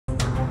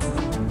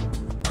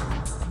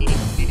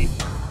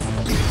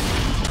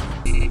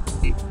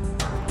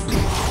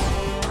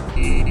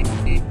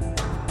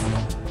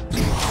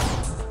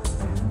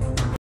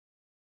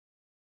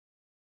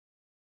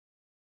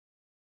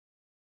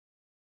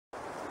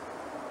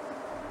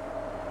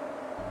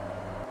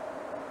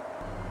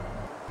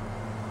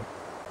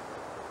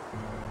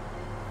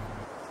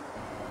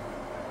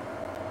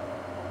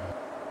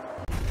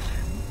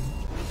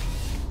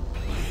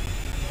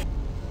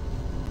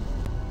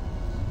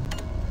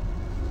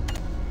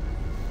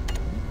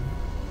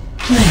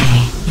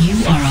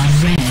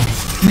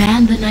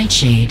Man the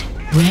Nightshade.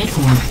 Red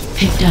orb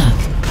picked up.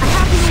 I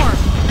have the orb.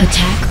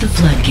 Attack the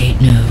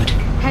Floodgate node.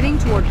 Heading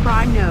toward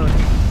Prime Node.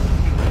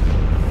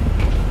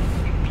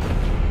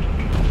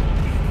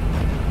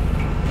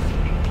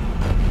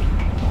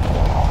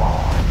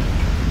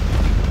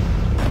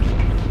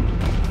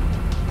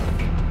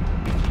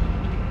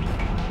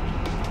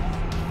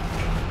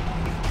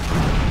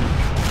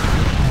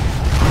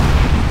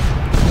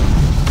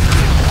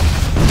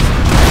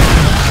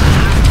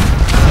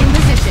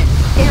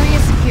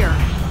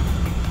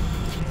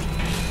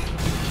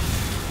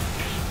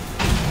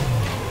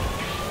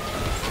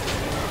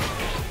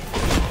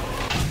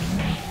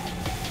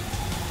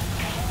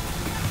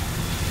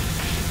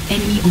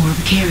 Enemy orb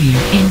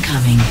carrier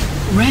incoming.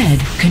 Red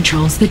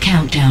controls the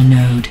countdown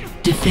node.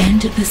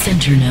 Defend the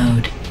center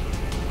node.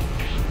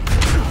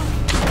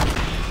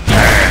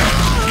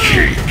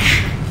 Cake.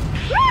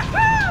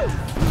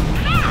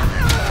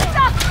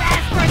 Stop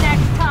faster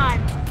next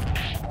time!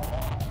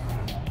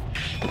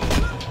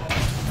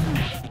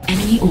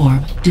 Enemy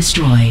orb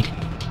destroyed.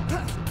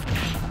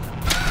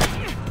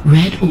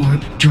 Red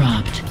orb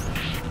dropped.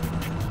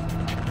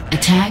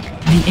 Attack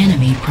the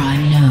enemy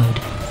prime node.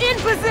 In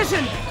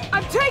position!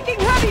 I'm taking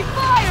heavy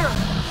fire!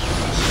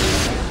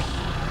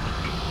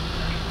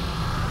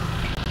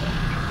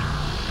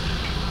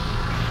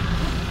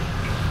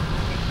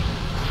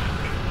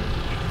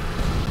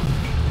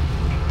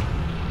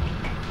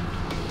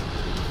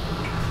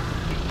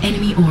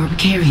 Enemy orb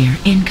carrier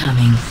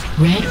incoming.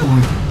 Red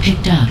orb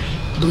picked up.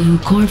 Blue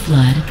core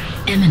flood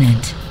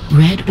imminent.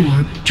 Red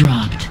orb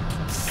dropped.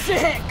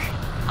 Sick!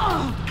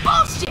 Oh,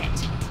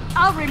 bullshit!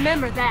 I'll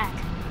remember that.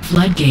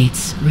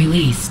 Floodgates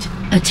released.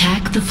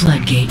 Attack the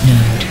Floodgate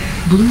node.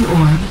 Blue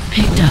orb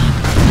picked up.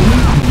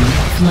 Blue orb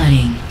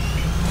flooding.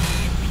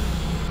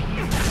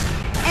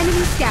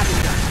 Enemy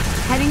scavenger.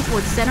 Heading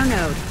towards center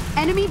node.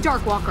 Enemy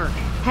Darkwalker.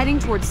 Heading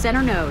towards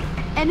center node.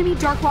 Enemy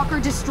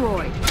Darkwalker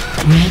destroyed.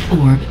 Red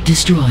orb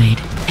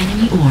destroyed.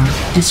 Enemy orb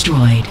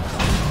destroyed.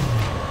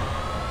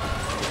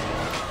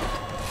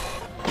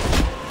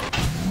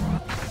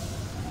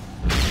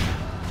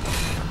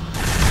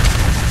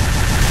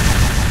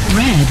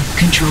 Red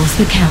controls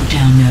the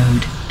countdown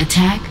node.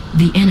 Attack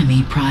the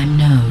enemy prime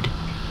node.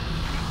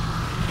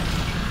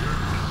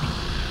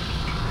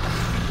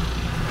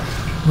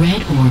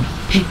 Red orb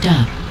picked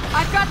up.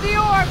 I've got the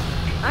orb!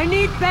 I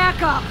need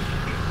backup!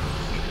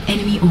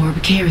 Enemy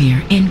orb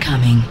carrier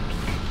incoming.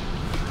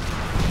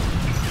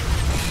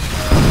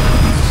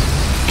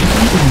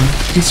 Enemy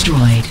orb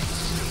destroyed.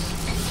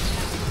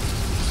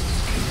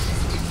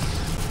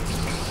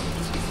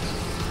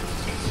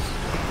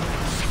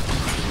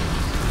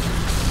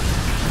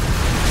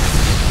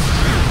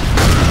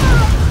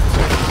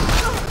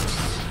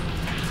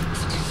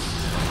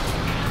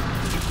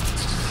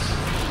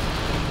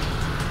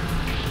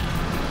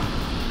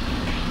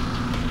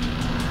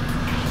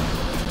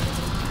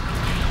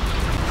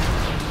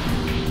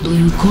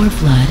 Blue core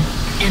flood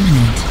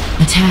imminent.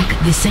 Attack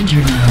the center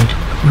node.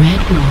 Red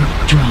orb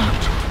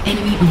dropped.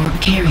 Enemy orb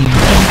carrier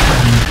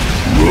incoming.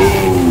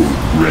 Road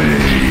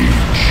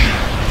rage.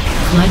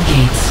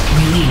 Floodgates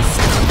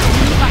released.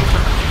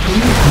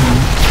 Blue orb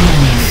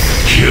flooding.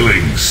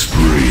 Killing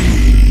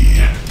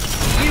spree.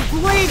 You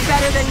bleed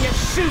better than you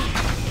shoot!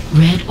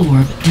 Red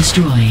orb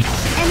destroyed.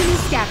 Enemy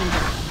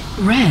scavenger.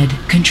 Red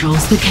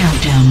controls the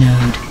countdown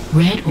node.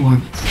 Red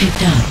orb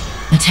picked up.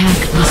 Attack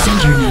the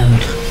center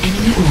node.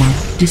 Enemy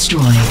orb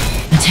destroyed.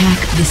 Attack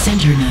the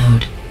center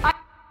node. I've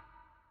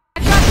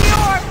got the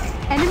orb!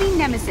 Enemy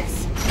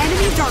nemesis.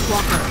 Enemy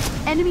Darkwalker.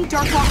 Enemy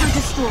Darkwalker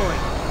destroyed.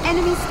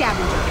 Enemy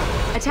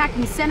scavenger.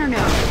 Attacking center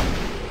node.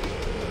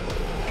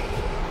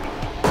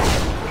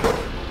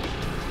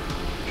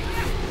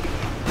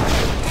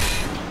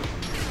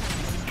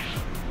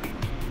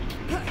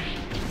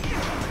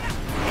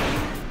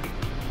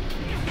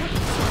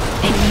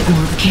 Enemy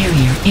orb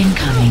carrier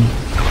incoming.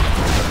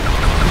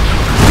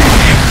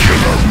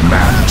 Killer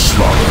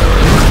manslaughter.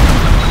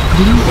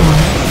 Blue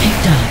orb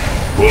picked up.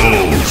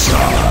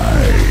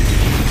 Bullseye.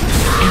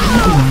 Enemy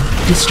orb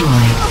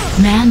destroyed.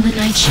 Man the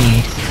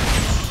Nightshade.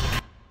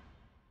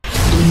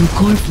 Blue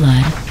core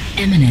flood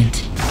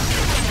imminent.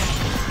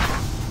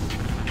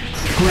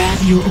 Grab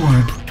your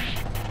orb.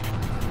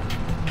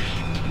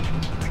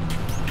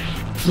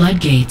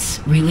 Floodgates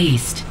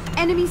released.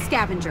 Enemy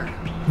scavenger.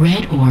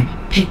 Red orb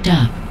picked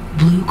up.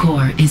 Blue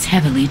core is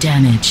heavily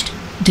damaged.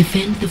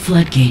 Defend the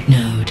Floodgate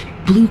node.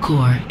 Blue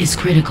core is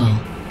critical.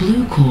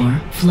 Blue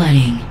core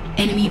flooding.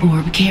 Enemy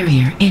orb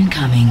carrier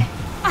incoming.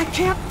 I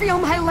can't feel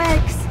my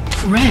legs!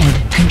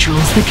 Red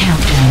controls the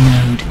countdown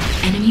node.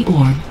 Enemy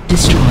orb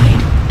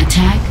destroyed.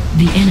 Attack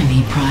the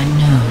enemy prime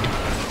node.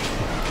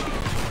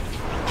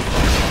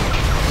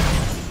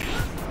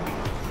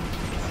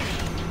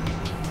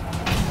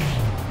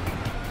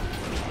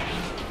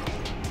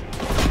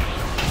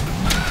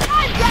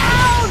 I'm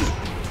down!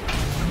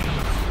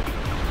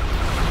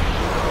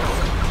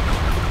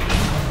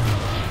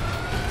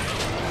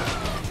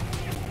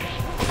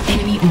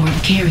 Enemy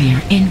orb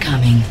carrier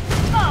incoming.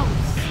 Oh,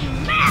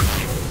 smack!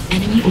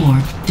 Enemy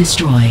orb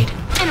destroyed.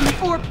 Enemy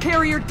orb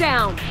carrier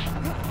down!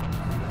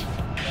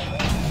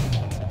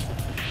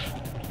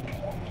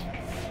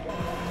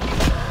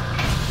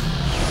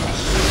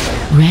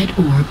 Red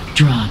orb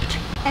dropped.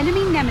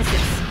 Enemy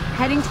nemesis,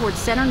 heading towards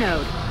center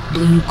node.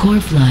 Blue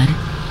core flood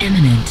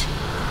imminent.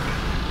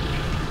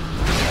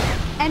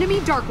 Enemy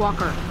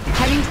Darkwalker,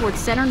 heading towards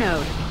center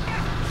node.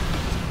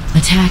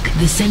 Attack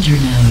the center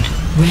node.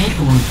 Red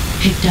orb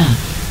picked up.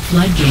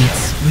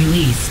 Floodgates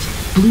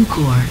released. Blue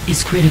core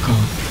is critical.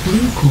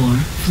 Blue core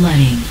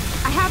flooding.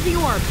 I have the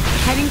orb,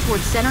 heading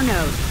towards center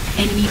node.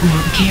 Enemy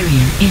orb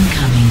carrier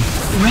incoming.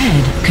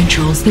 Red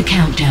controls the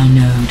countdown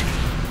node.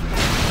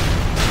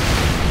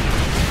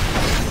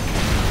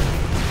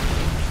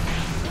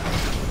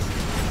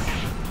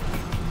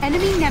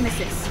 Enemy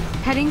nemesis,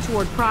 heading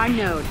toward prime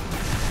node.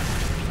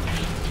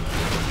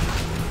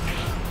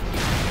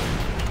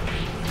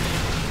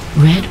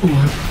 Red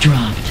orb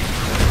dropped.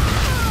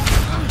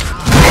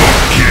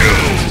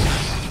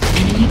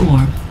 Enemy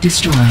orb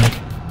destroyed.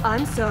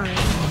 I'm sorry.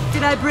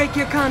 Did I break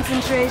your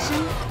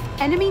concentration?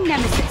 Enemy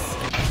nemesis.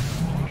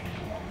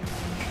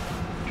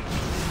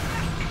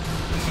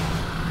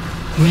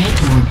 Red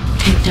orb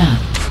picked up.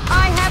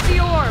 I have the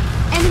orb.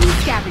 Enemy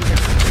scavenger,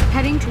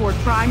 heading toward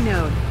prime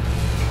node.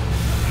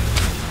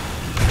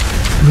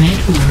 Red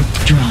orb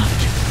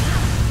dropped.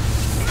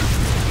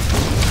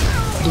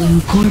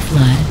 Blue core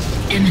flood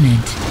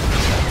imminent.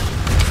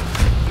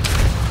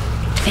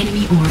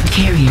 Enemy orb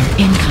carrier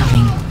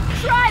incoming.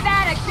 Try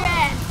that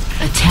again!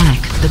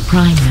 Attack the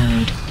prime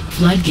node.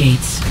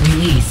 Floodgates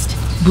released.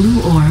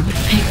 Blue orb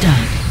picked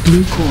up.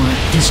 Blue core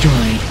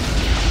destroyed.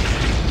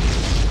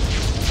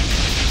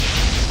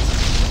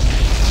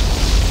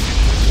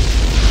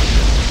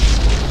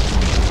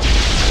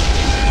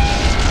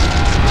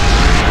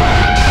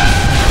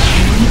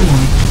 Enemy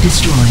orb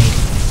destroyed.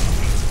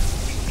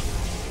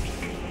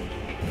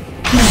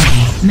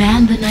 Play.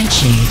 Man the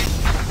Nightshade.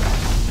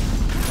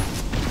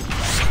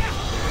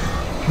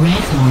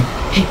 Red orb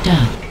picked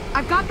up.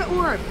 I've got the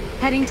orb,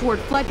 heading toward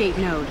Floodgate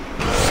node.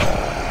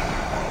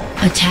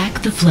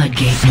 Attack the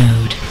Floodgate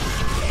node.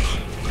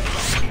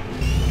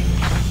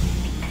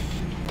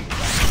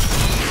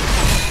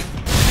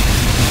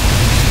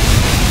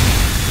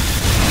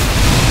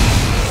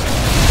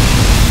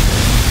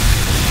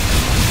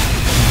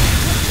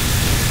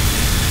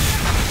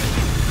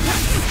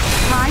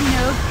 Prime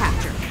node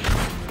captured.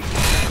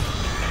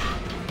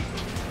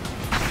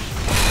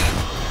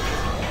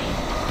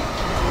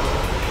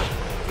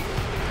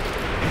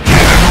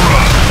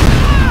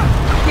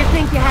 You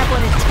think you have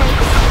what it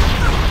takes?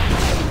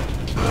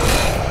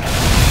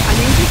 I'm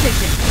in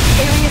position.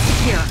 Area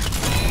secure.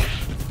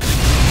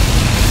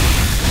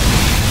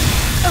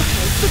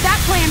 Okay, so that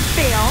plan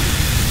failed.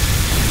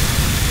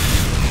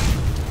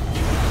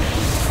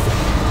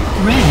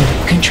 Red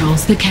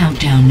controls the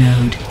countdown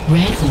node.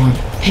 Red orb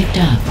picked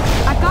up.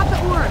 I've got the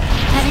orb,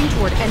 heading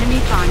toward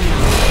enemy prime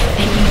node.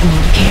 Enemy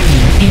orb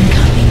carrier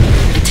incoming.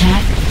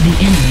 Attack the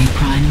enemy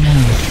prime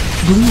node.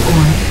 Blue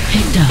orb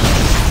picked up.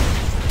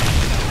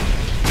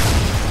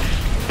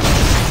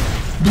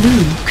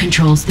 Blue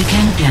controls the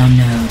countdown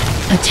node.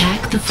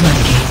 Attack the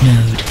Floodgate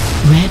node.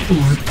 Red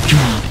orb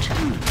dropped.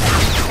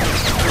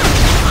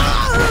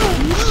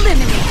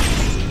 Eliminate.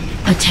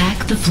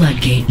 Attack the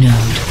Floodgate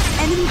node.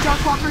 Enemy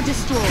Darkwalker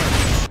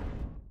destroyed.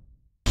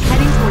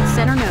 Heading toward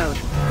center node.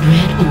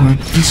 Red orb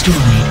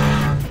destroyed.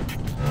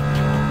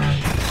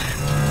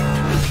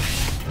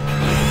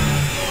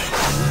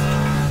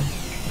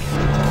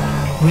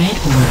 Red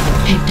orb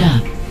picked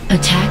up.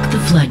 Attack the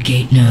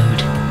Floodgate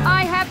node.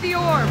 I have the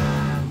orb.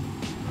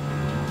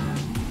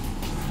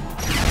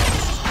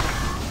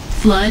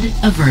 Flood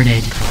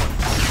averted.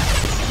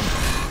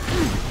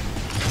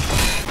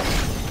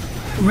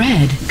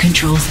 Red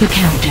controls the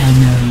countdown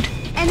node.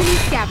 Enemy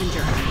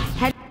scavenger,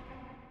 heading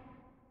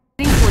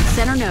toward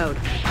center node.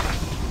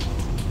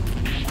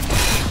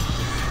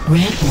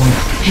 Red orb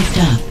picked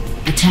up.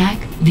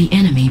 Attack the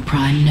enemy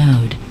prime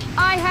node.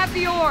 I have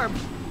the orb.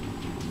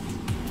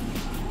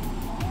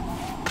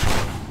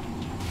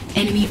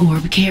 Enemy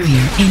orb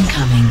carrier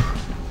incoming.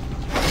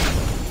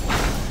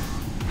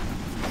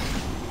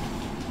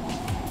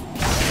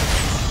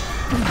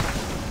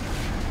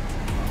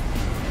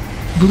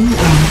 Blue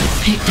orb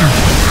picked up.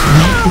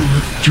 Red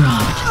orb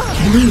dropped.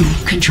 Blue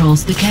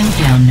controls the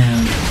countdown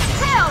node.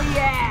 Hell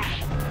yeah!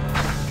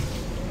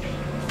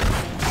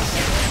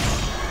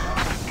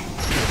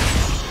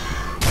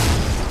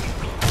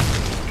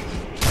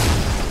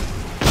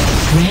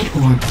 Red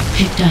orb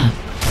picked up.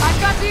 I've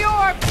got the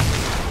orb!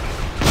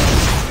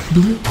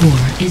 Blue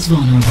core is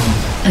vulnerable.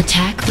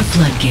 Attack the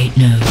Floodgate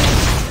node.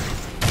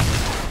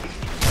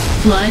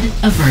 Flood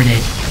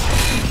averted.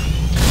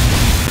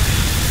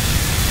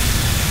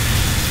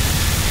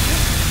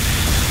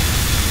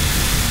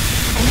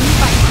 Enemy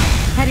fighter,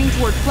 heading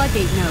toward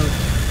Floodgate node.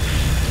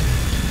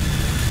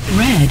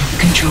 Red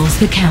controls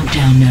the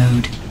countdown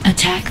node.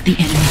 Attack the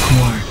enemy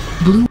core.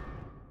 Blue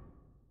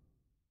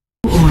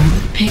orb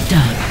picked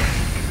up.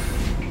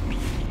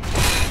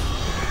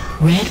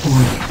 Red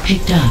orb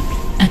picked up.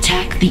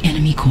 Attack the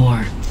enemy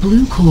core.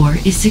 Blue core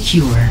is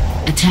secure.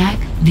 Attack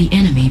the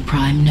enemy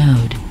prime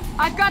node.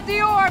 I've got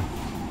the orb!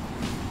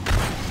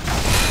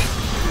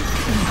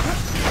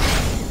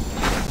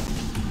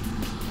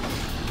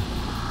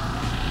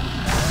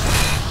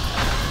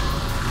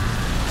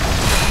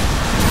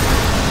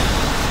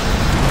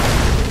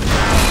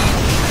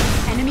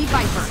 Enemy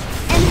Viper.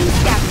 Enemy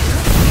Scavenger.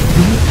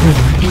 Blue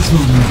core is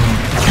vulnerable.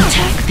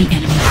 Attack the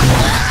enemy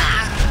core.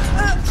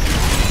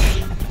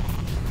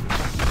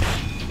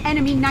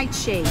 Enemy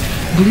Nightshade.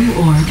 Blue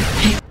orb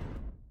picked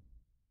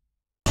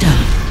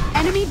up.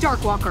 Enemy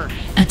Darkwalker.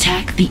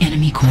 Attack the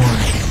enemy core.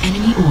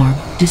 Enemy orb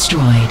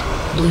destroyed.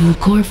 Blue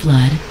core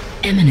flood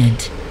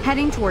imminent.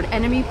 Heading toward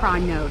enemy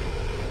prime node.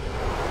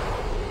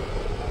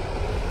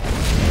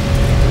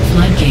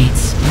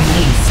 Floodgates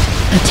released.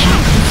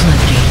 Attack the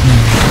floodgate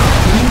node.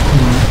 Blue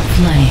core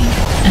flooding.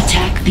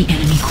 Attack the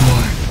enemy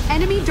core.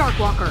 Enemy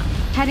Darkwalker.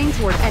 Heading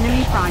toward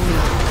enemy prime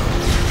node.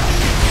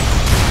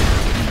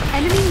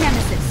 Enemy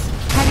Nemesis.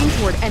 Heading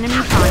toward enemy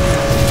prime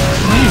node.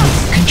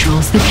 Red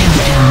controls the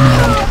countdown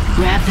node.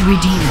 Grab the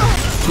Redeemer.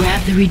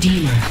 Grab the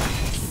Redeemer.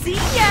 See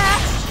ya!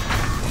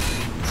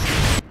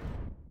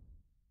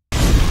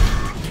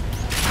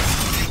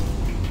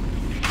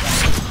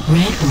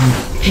 Red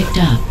orb picked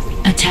up.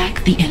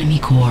 Attack the enemy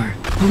core.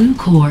 Blue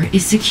core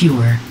is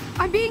secure.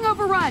 I'm being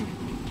overrun!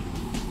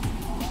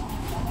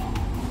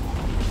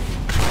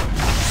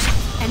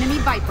 Enemy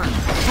Viper.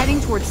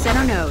 Heading toward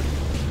center node.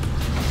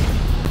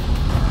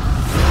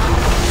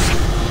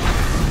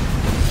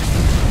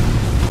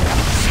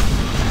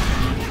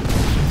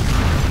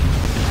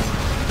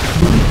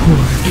 Blue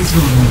core is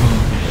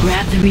vulnerable.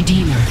 Grab the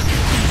Redeemer.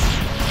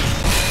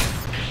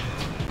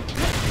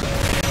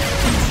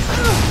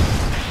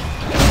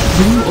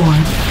 Blue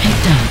orb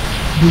picked up.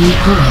 Blue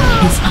core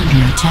is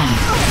under attack.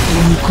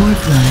 Blue core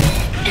flood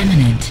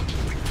imminent.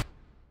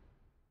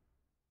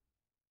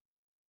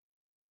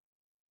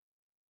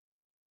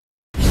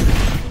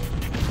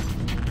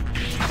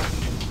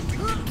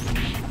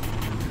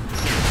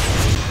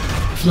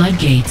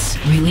 Floodgates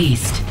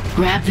released.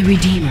 Grab the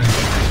Redeemer.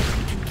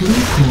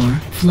 Blue core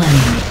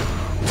flooding.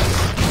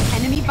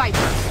 Enemy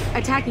Viper.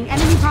 Attacking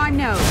enemy prime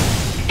node.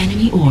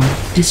 Enemy orb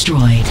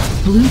destroyed.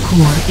 Blue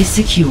core is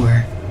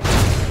secure.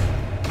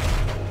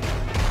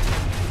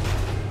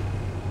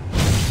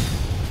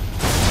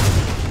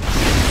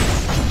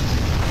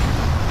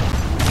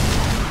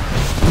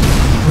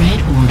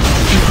 Red orb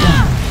picked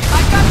up.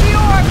 I've got the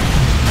orb!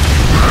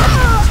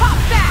 Top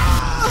that!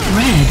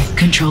 Red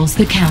controls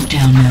the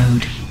countdown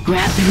node.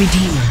 Grab the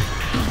Redeemer.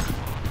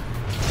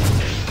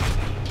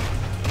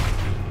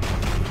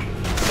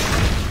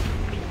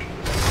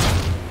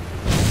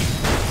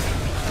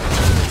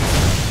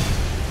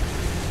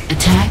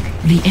 Attack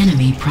the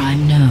enemy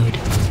prime node.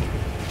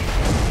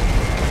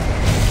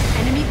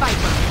 Enemy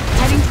Viper.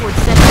 Heading towards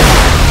center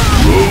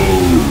node.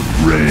 Road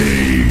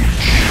rage.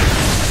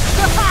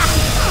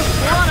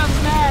 What a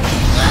mess!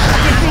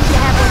 You think you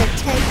have what it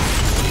takes?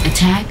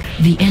 Attack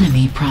the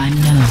enemy prime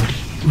node.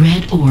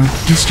 Red orb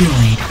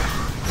destroyed.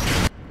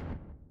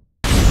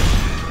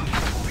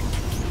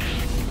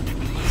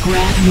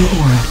 Grab your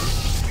orb.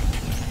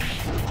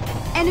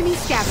 Enemy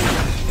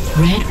Scavenger.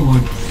 Red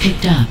orb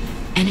picked up.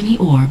 Enemy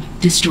orb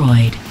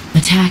destroyed.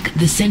 Attack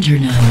the center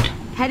node.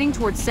 Heading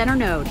towards center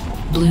node.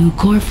 Blue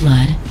core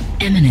flood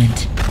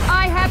imminent.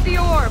 I have the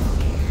orb!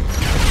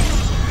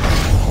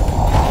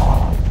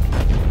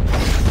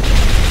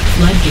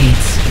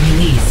 Floodgates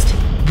released.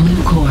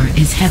 Blue core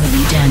is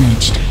heavily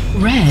damaged.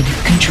 Red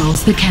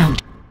controls the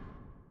countdown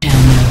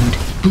node.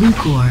 Blue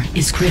core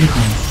is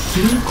critical.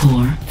 Blue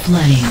core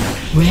flooding.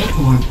 Red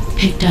orb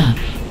picked up.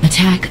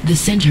 Attack the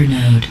center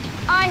node.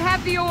 I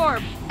have the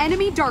orb!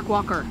 Enemy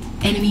Darkwalker.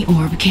 Enemy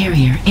orb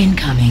carrier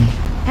incoming.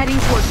 Heading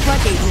towards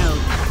Floodgate node.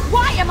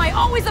 Why am I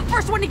always the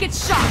first one to get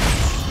shot?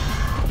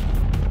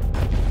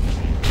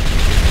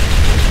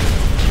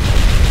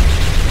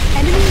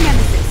 Enemy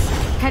Nemesis.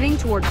 Heading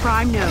toward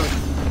prime node.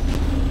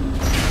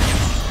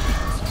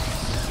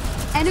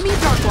 Enemy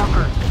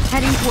Darkwalker.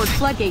 Heading toward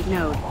Floodgate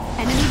node.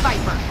 Enemy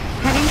Viper.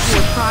 Heading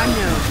toward prime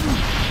node.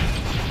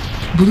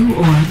 Blue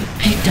orb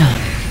picked up.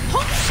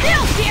 Hold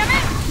still, damn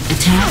it!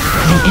 Attack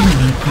the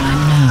enemy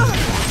prime node.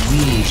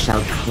 We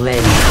shall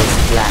cleanse this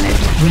planet.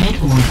 Red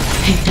orb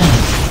picked up.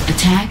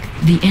 Attack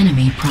the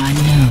enemy prime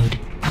node.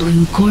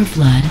 Blue core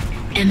flood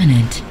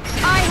imminent.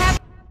 I have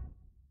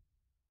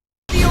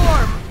the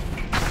orb!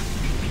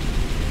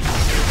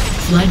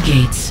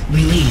 Floodgates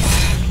released.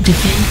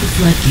 Defend the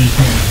floodgate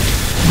node.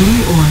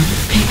 Blue orb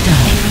picked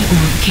up. Enemy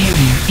orb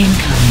carrier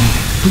incoming.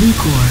 Blue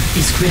core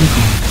is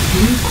critical.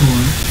 Blue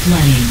core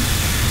flooding.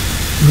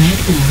 Red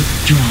orb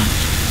dropped.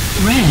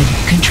 Red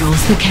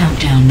controls the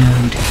countdown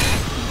node.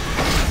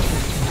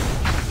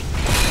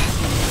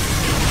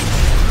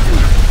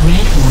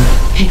 Red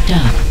orb picked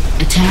up.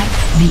 Attack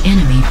the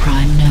enemy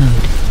prime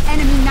node.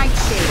 Enemy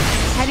Nightshade.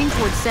 Heading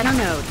towards center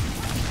node.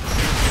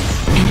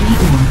 Enemy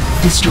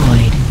orb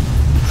destroyed.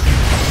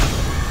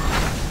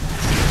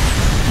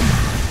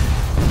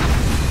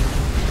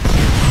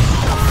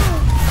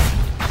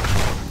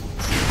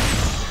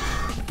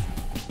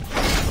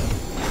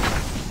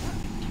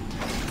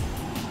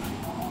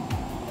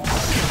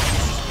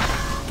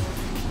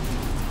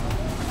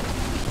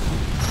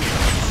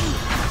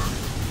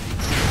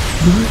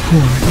 Blue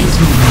core is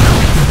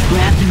vulnerable.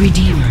 Grab the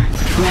Redeemer.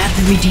 Grab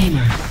the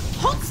Redeemer.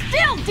 Hold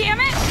still,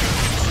 damn it!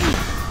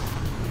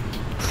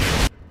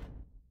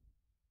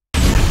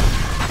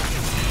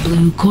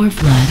 Blue core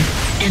flood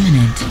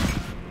imminent.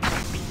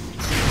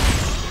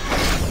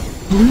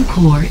 Blue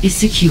core is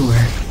secure.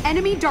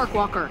 Enemy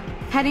Darkwalker,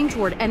 heading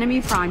toward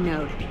enemy prime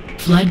node.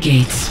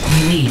 Floodgates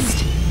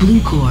released.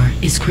 Blue core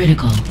is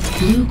critical.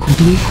 Blue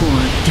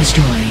core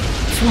destroyed.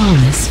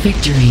 Flawless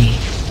victory.